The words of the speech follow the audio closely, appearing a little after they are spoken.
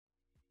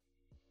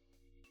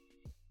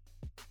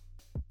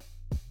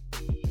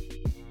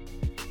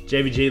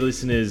JVG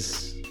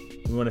listeners,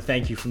 we want to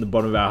thank you from the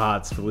bottom of our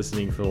hearts for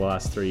listening for the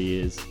last 3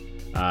 years.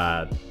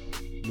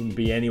 Wouldn't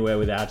be anywhere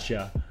without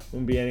you.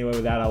 Wouldn't be anywhere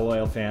without our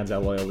loyal fans,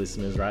 our loyal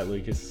listeners, right,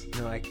 Lucas?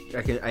 No, I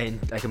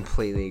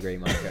completely agree,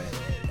 Marco.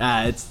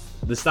 It's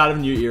the start of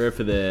a new era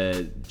for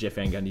the Jeff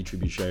Van Gundy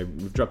tribute show.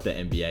 We've dropped the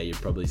NBA, you've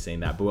probably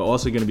seen that, but we're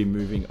also going to be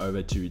moving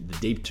over to the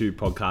Deep 2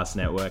 podcast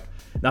network.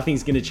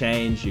 Nothing's going to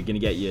change. You're going to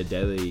get your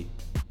daily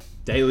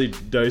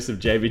dose of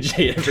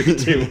JVG every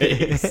 2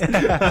 weeks.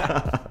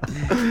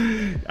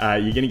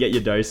 You're going to get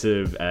your dose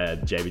of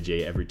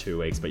JVG every 2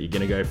 weeks, but you're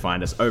going to go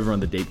find us over on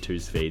the Deep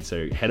 2's feed.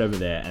 So head over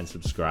there and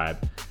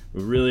subscribe.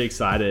 We're really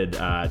excited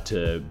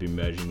to be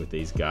merging with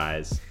these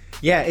guys.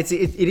 Yeah, it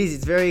is.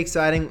 It's very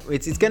exciting.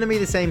 It's going to be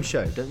the same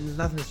show.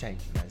 Nothing's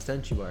changing, guys.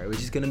 Don't you worry. We're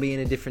just going to be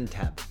in a different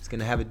tab. It's going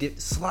to have a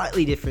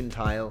slightly different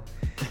tile.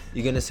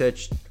 You're going to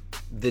search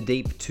the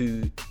Deep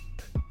 2,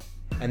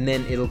 and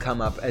then it'll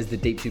come up as the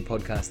Deep 2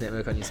 Podcast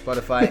Network on your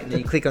Spotify. And then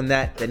you click on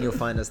that, then you'll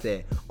find us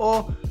there.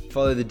 Or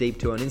follow the Deep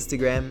 2 on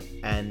Instagram,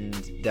 and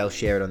they'll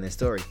share it on their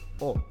story.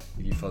 Or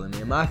if you follow me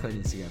and Mark on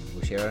Instagram,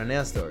 we'll share it on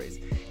our stories.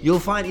 You'll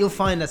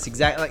find us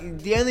exactly. Like,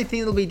 the only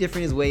thing that'll be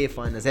different is where you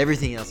find us.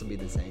 Everything else will be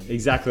the same.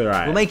 Exactly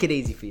right. We'll make it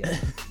easy for you.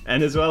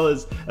 And as well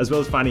as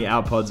finding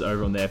our pods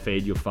over on their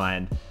feed, you'll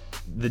find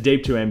the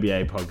Deep 2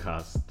 NBA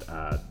podcast,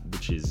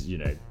 which is,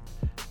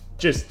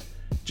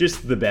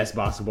 just the best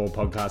basketball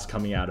podcast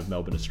coming out of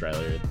Melbourne,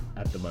 Australia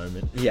at the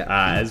moment. Yeah.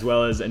 As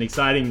well as an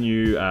exciting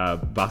new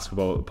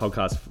basketball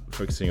podcast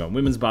focusing on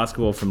women's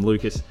basketball from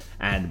Lucas,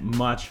 and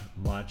much,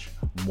 much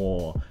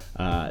more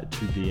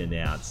to be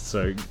announced.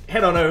 So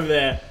head on over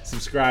there,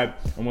 subscribe,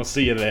 and we'll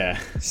see you there.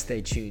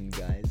 Stay tuned,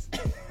 guys.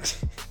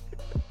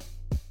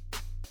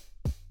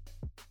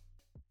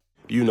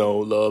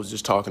 Loves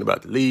just talking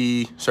about the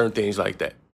league, certain things like that.